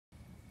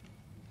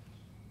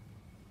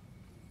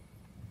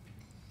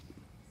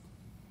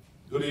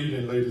Good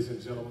evening, ladies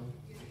and gentlemen.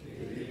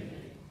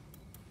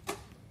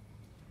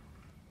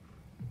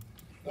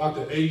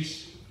 Dr.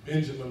 H.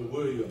 Benjamin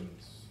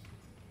Williams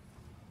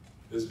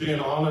is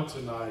being honored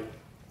tonight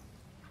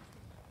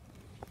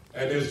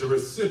and is the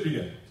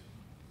recipient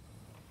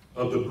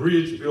of the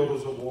Bridge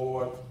Builders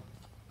Award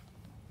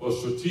for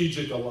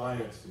Strategic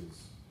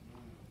Alliances.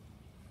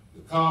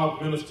 The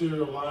Cobb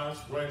Ministerial Alliance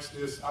grants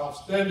this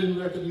outstanding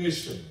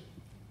recognition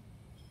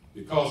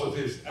because of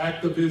his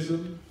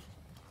activism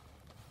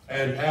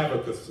and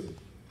advocacy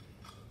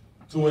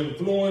to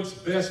influence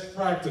best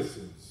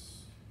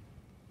practices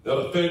that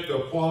affect the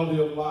quality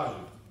of life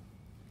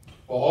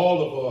for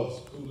all of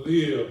us who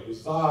live,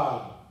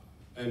 reside,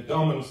 and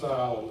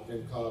domicile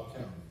in Cobb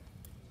County.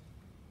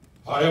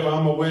 However,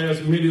 I'm aware,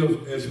 as many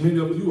of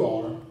you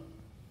are,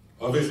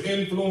 of his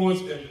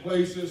influence in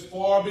places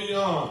far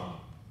beyond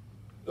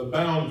the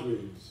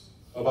boundaries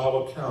of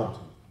our county.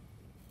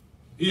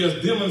 He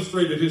has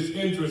demonstrated his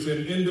interest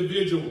in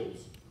individuals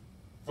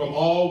from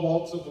all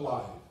walks of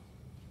life,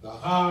 the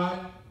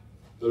high,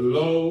 the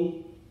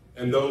low,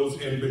 and those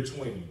in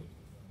between.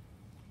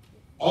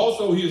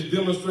 Also, he has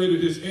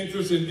demonstrated his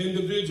interest in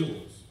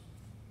individuals,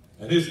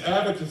 and his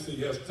advocacy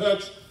has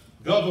touched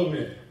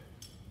government,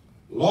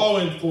 law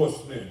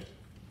enforcement,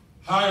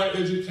 higher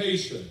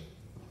education,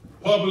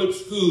 public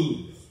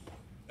schools,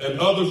 and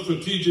other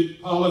strategic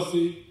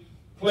policy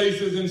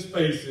places and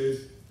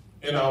spaces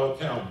in our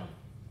county.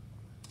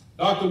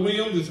 Dr.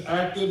 Williams is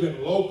active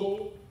in local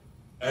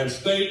and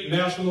state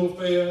national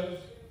affairs,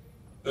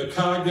 the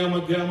Chi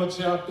Gamma Gamma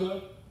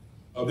chapter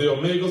of the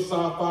Omega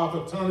Psi Phi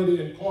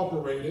Fraternity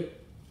Incorporated,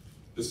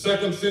 the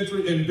Second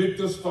Century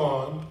Invictus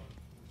Fund,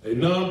 a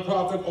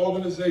nonprofit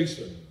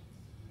organization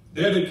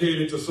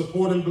dedicated to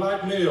supporting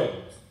Black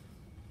males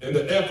in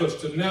the efforts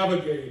to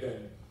navigate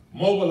and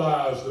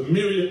mobilize the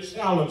myriad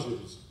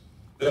challenges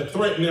that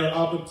threaten their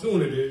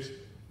opportunities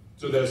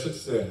to their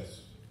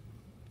success.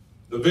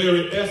 The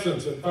very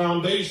essence and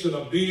foundation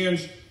of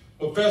Dean's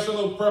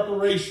professional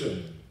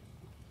preparation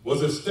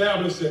was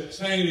established at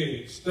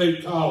Cheney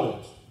State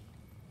College,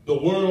 the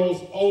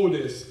world's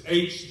oldest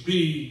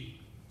HBCU,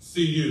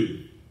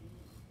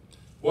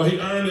 where he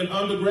earned an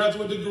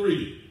undergraduate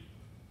degree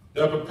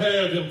that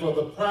prepared him for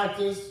the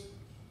practice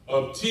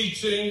of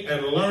teaching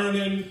and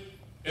learning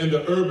in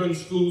the urban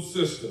school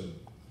system.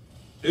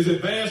 His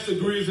advanced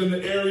degrees in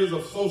the areas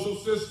of social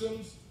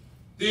systems,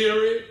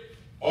 theory,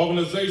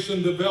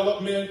 organization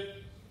development,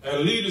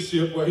 and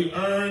leadership, where he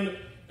earned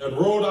at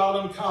Rhode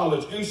Island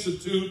College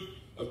Institute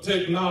of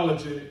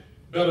Technology,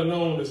 better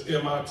known as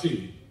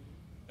MIT,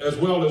 as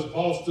well as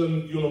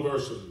Boston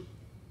University.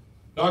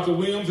 Dr.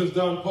 Williams has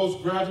done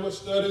postgraduate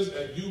studies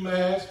at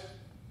UMass,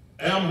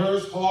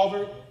 Amherst,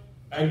 Harvard,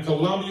 and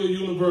Columbia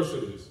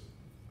Universities.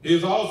 He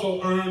has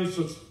also earned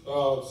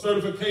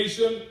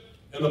certification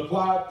in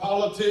applied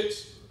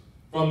politics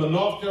from the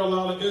North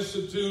Carolina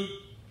Institute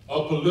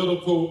of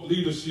Political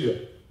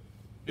Leadership.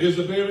 He is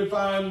the very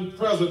fine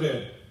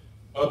president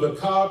of the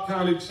Cobb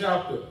County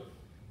chapter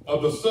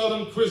of the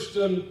Southern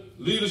Christian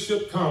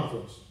Leadership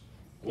Conference.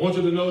 I want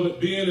you to know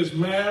that Ben is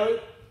married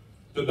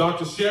to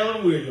Dr.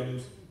 Sharon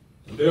Williams,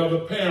 and they are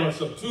the parents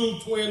of two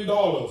twin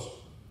daughters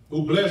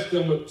who blessed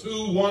them with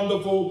two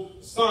wonderful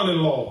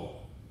son-in-law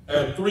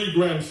and three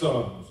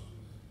grandsons.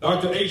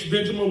 Dr. H.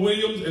 Benjamin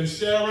Williams and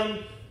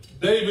Sharon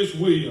Davis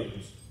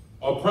Williams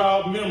are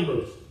proud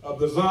members of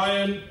the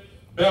Zion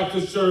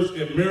Baptist Church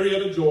in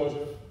Marietta,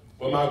 Georgia,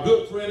 where my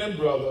good friend and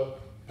brother,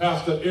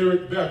 Pastor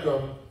Eric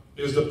Beckham,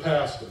 is the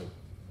pastor.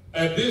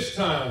 At this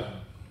time,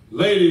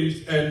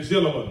 ladies and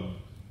gentlemen,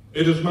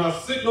 it is my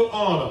signal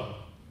honor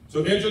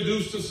to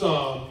introduce to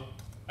some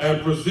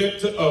and present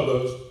to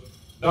others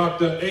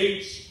Dr.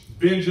 H.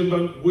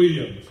 Benjamin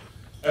Williams.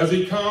 As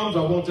he comes,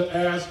 I want to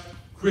ask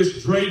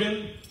Chris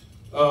Drayden,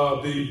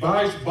 the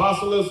Vice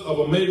Basileus of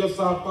Omega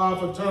Psi Phi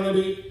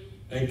Fraternity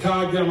and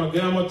Chi Gamma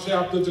Gamma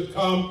chapter, to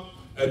come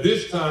at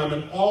this time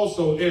and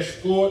also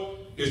escort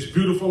his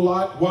beautiful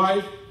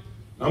wife.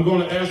 I'm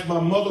going to ask my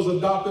mother's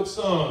adopted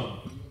son,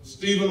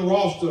 Stephen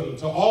Ralston,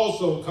 to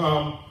also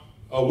come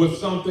with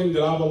something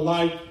that I would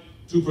like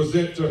to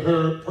present to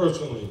her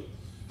personally.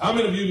 How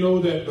many of you know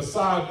that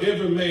beside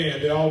every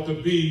man, there ought to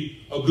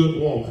be a good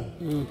woman?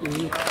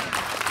 Mm-hmm.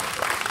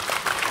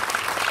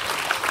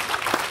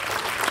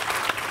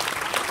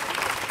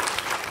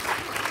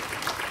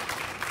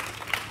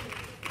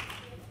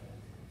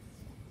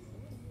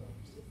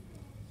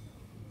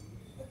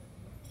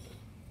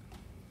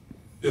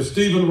 If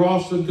Stephen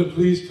Ralston could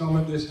please come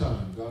at this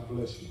time. God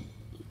bless you.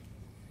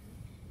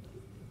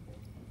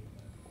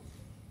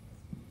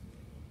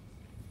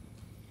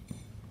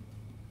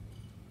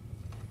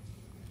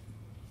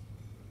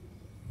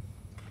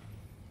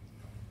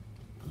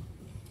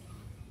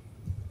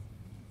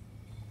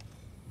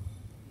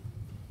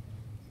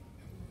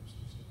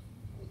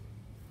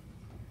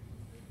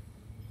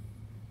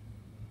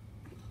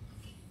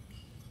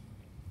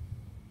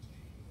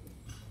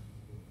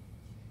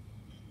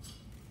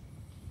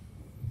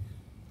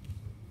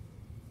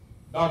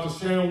 Dr.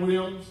 Sharon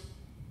Williams,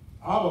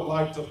 I would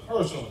like to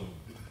personally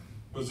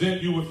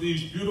present you with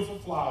these beautiful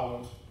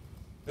flowers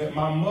that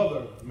my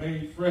mother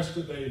made fresh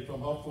today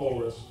from her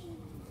florist,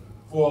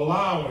 for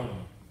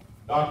allowing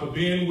Dr.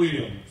 Ben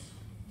Williams,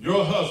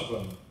 your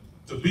husband,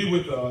 to be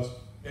with us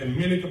in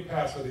many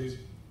capacities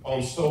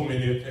on so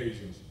many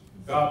occasions.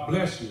 God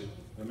bless you,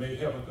 and may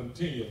heaven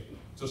continue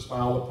to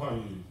smile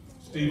upon you.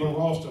 Stephen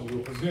Ralston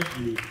will present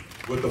you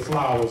with the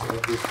flowers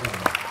at this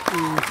time.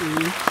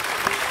 Mm-hmm.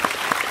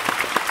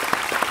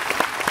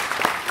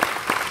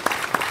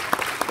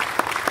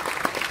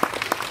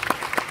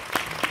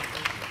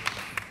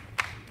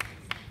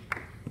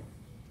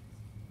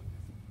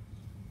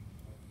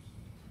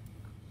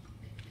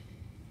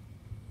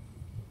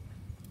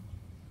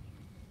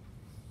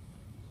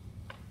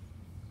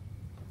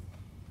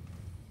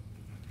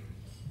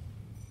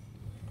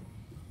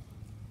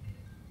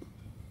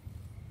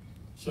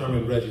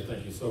 Sherman, Reggie,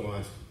 thank you so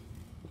much.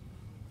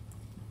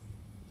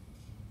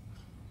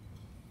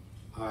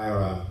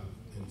 I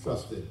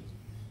entrusted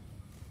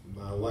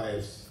my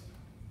wife's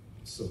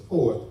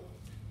support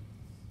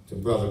to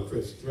Brother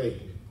Chris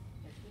Drayton.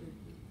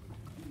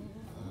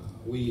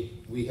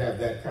 We have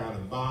that kind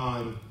of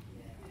bond,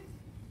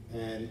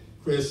 and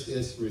Chris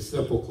is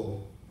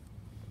reciprocal.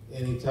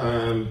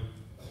 Anytime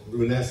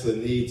Brunessa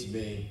needs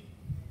me,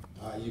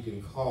 you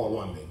can call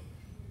on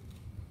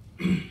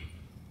me.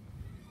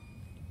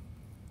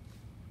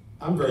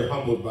 I'm very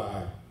humbled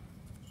by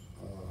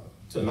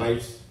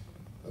tonight's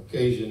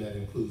occasion that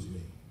includes me.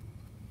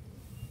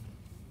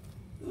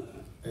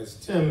 As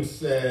Tim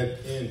said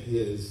in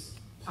his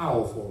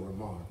powerful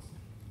remarks,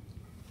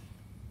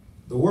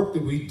 the work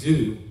that we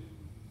do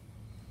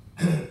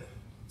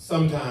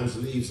sometimes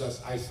leaves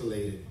us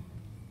isolated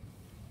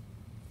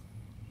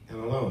and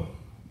alone.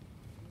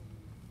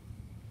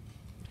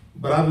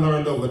 But I've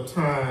learned over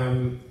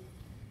time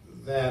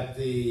that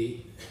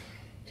the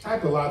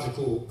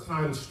typological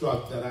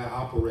construct that I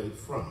operate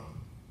from,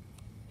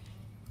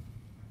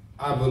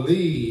 I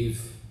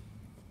believe,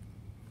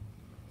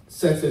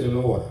 sets it in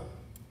order.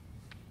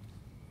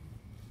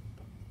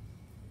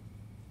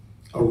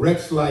 A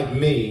wretch like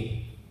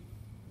me,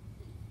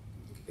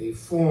 a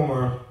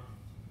former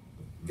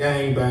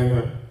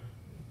gangbanger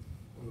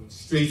on the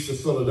streets of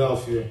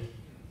Philadelphia,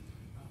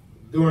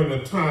 during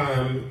the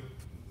time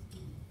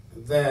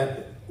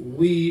that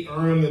we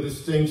earned the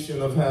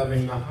distinction of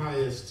having the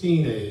highest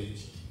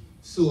teenage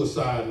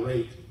suicide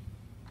rate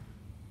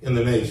in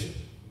the nation.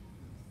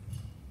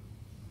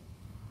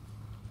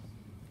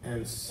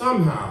 And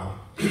somehow,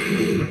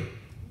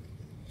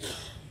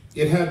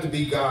 it had to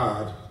be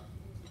God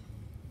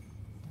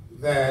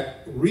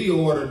that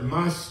reordered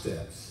my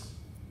steps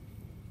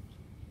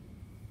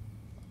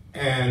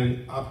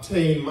and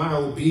obtained my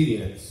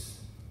obedience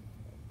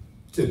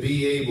to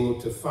be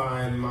able to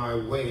find my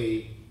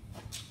way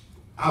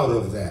out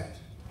of that.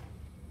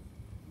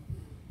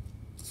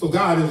 So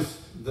God is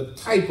the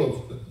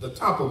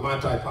top of my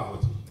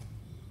typology.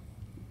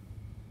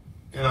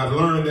 And I've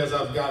learned as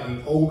I've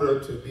gotten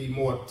older to be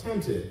more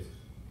attentive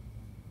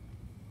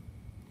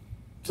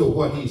to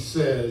what he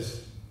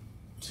says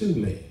to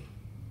me.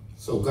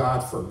 So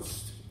God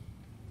first.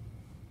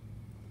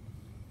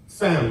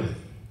 Family.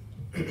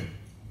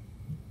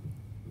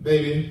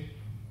 Baby,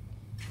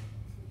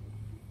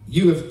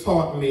 you have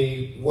taught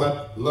me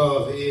what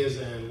love is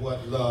and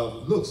what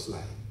love looks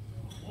like.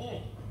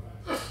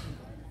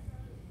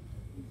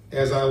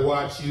 As I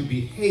watch you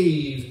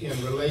behave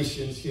in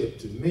relationship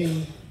to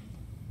me,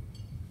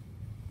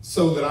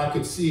 so that I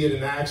could see it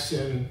in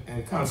action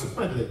and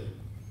consequently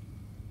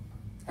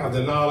have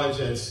the knowledge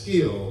and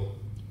skill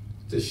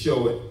to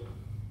show it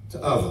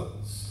to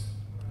others.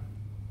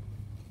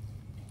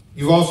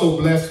 You've also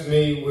blessed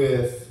me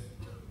with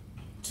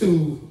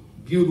two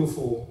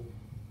beautiful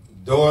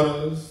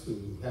daughters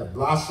who have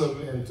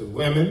blossomed into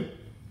women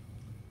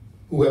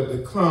who have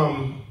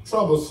become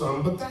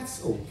troublesome, but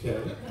that's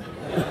okay.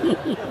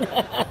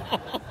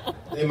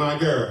 They're my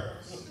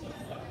girls.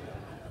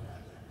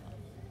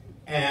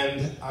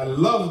 And I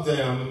love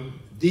them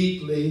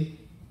deeply,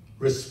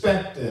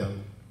 respect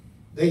them.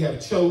 They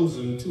have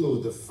chosen two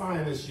of the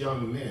finest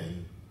young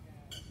men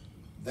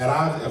that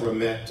I've ever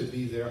met to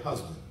be their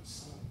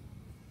husbands.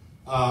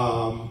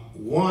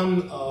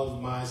 One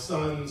of my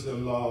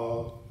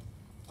sons-in-law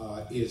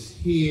is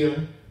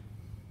here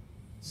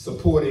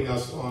supporting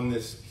us on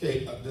this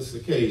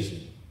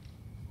occasion.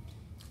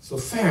 So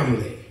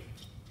family,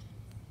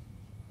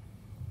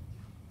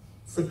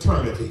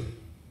 fraternity.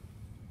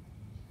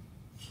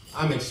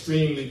 I'm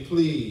extremely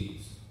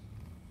pleased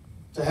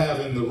to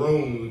have in the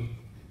room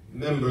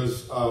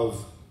members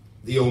of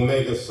the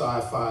Omega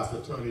Psi Phi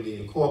Fraternity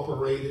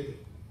Incorporated,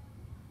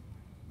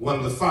 one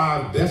of the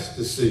 5 best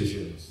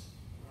decisions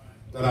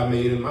that I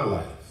made in my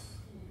life.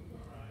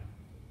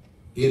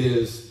 It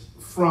is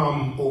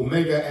from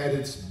Omega at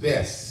its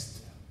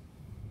best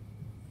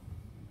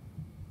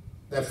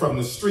that from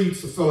the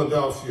streets of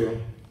Philadelphia,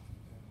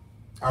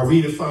 I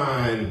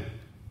redefine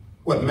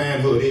what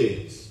manhood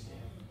is.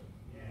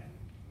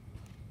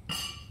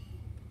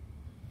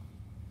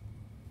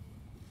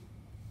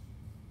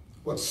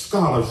 What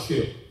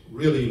scholarship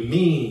really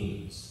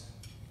means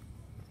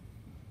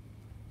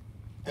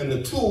and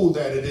the tool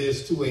that it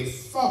is to a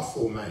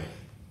thoughtful man.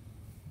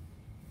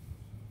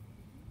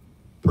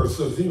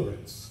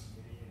 Perseverance.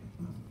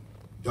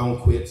 Don't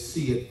quit,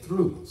 see it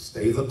through.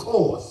 Stay the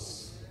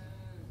course.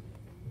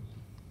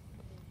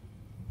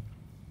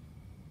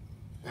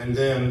 And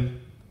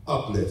then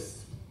uplift.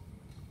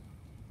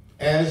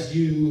 As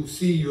you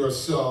see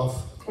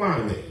yourself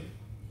climbing,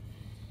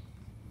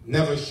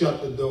 never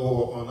shut the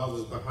door on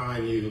others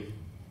behind you.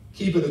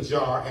 Keep it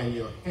ajar and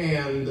your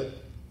hand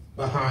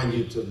behind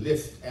you to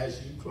lift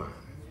as you climb.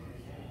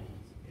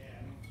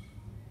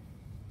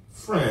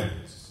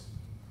 Friends,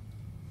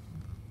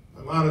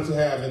 I'm honored to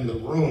have in the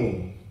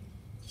room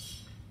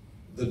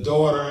the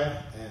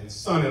daughter and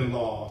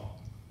son-in-law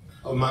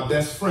of my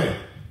best friend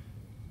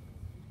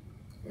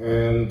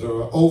and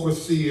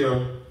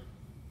overseer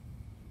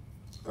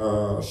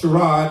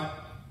Sherrod.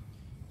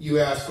 You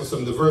asked for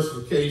some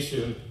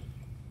diversification.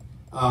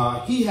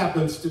 He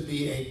happens to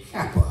be a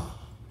Kappa.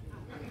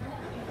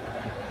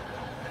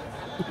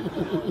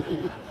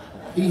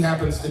 He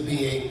happens to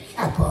be a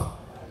Kappa.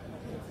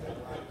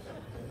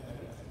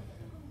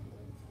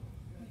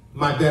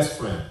 My best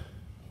friend,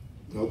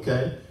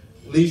 okay?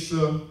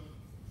 Lisa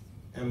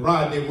and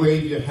Rodney,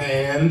 wave your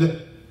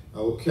hand,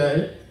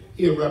 okay?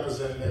 Here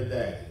representing their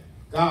daddy.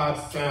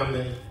 God,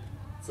 family,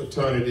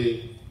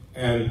 fraternity,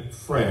 and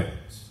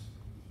friends.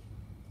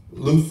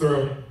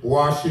 Luther,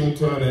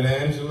 Washington, and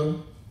Angela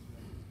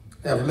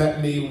have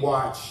let me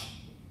watch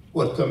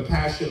what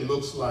compassion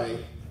looks like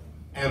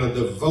and a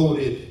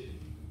devoted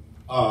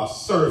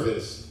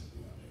service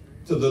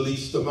to the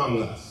least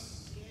among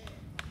us.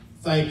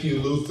 Thank you,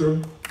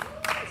 Luther,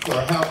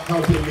 for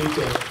helping me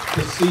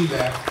to see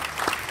that.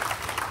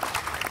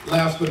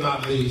 Last but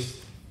not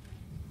least,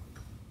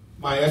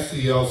 my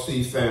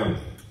SCLC family.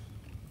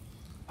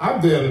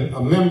 I've been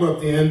a member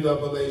of the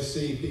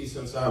NAACP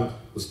since I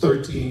was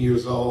 13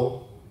 years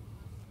old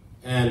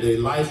and a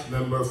life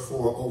member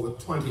for over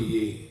 20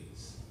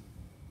 years.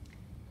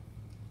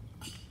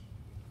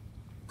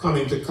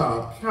 Coming to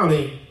Cobb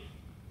County,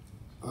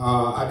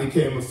 I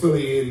became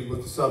affiliated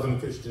with the Southern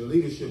Christian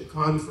Leadership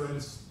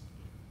Conference,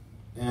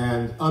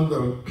 and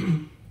under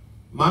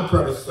my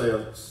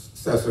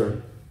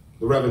predecessor,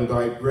 the Reverend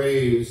Dwight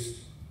Graves,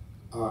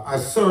 I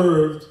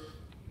served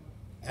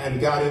and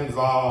got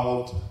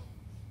involved,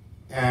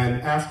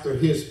 and after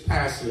his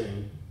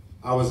passing,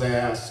 I was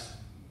asked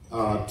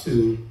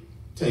to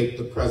take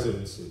the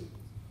presidency.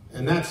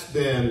 And that's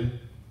been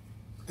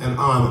an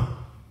honor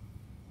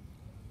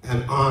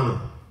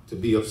to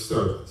be of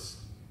service.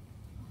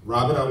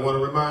 Robert, I want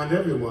to remind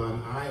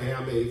everyone, I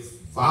am a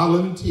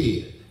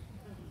volunteer.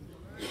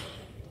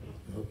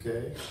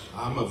 Okay?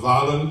 I'm a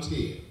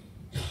volunteer,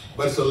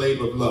 but it's a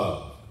labor of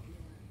love.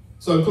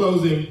 So in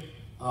closing,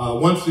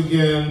 once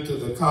again to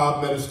the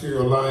Cobb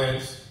Ministerial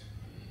Alliance,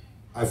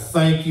 I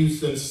thank you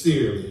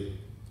sincerely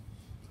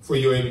for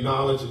your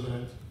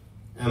acknowledgement,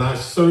 and I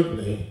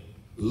certainly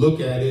look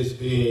at it as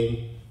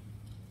being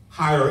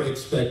higher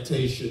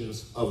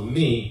expectations of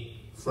me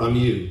from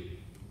you,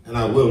 and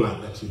I will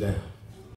not let you down.